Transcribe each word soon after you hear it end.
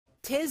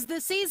'Tis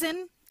the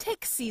season.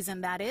 Tick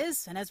season, that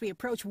is. And as we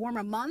approach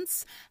warmer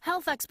months,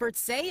 health experts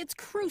say it's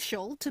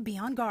crucial to be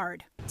on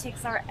guard.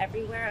 Ticks are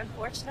everywhere,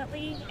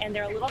 unfortunately, and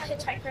they're little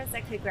hitchhikers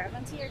that could grab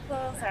onto your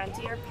clothes or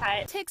onto your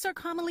pet. Ticks are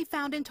commonly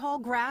found in tall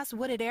grass,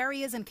 wooded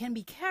areas, and can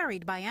be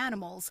carried by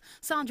animals.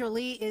 Sandra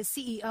Lee is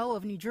CEO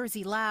of New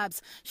Jersey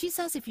Labs. She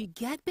says if you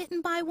get bitten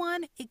by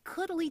one, it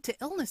could lead to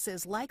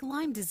illnesses like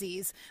Lyme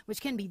disease,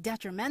 which can be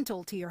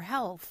detrimental to your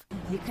health.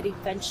 You could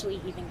eventually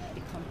even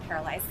become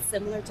paralyzed,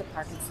 similar to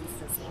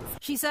Parkinson's disease.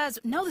 She says,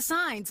 know the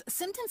signs.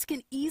 Symptoms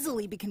can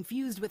easily be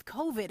confused with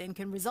COVID and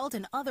can result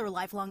in other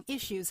lifelong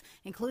issues,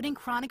 including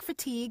chronic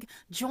fatigue,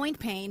 joint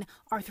pain,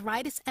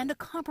 arthritis, and a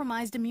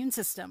compromised immune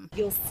system.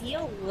 You'll see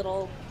a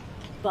little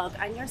bug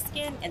on your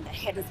skin and the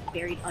head is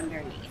buried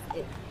underneath.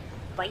 It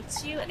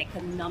bites you and it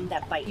can numb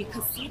that bite. You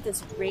could see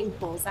this ring,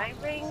 bullseye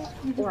ring,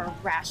 or a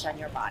rash on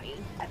your body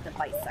at the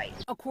bite site.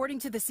 According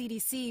to the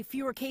CDC,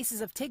 fewer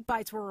cases of tick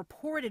bites were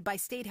reported by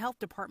state health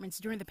departments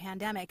during the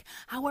pandemic.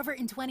 However,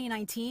 in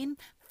 2019,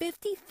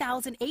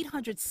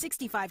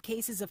 50,865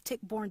 cases of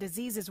tick-borne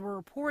diseases were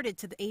reported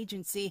to the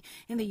agency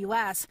in the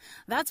U.S.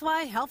 That's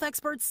why health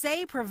experts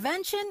say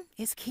prevention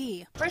is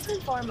key. First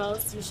and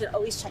foremost, you should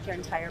always check your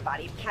entire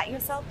body. Pat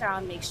yourself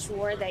down, make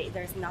sure that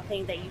there's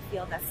nothing that you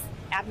feel that's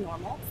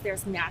abnormal.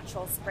 There's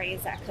natural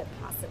sprays that could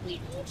possibly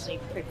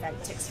potentially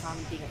prevent ticks from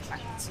being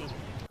attracted to you.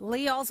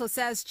 Lee also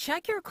says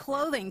check your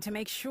clothing to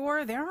make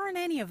sure there aren't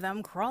any of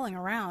them crawling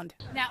around.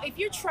 Now, if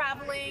you're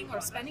traveling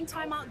or spending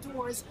time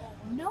outdoors,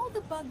 know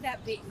the bug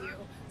that bit you.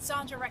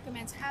 Sandra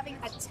recommends having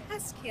a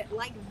test kit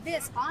like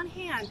this on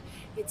hand.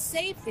 It's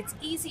safe, it's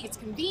easy, it's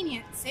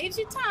convenient, saves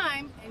you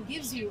time, and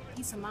gives you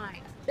peace of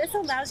mind. This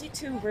allows you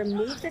to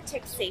remove the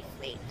tick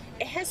safely.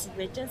 It has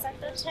ridges at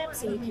the tip,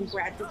 so you can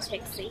grab the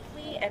tick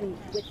safely and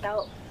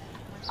without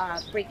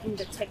breaking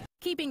the tick.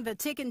 Keeping the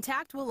tick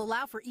intact will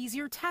allow for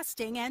easier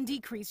testing and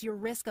decrease your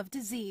risk of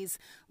disease.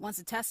 Once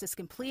a test is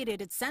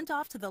completed, it's sent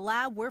off to the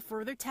lab where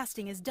further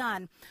testing is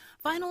done.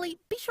 Finally,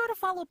 be sure to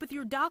follow up with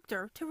your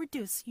doctor to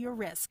reduce your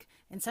risk.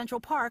 In Central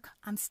Park,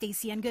 I'm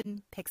Stacey N.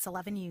 Gooden, Pix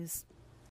 11 News.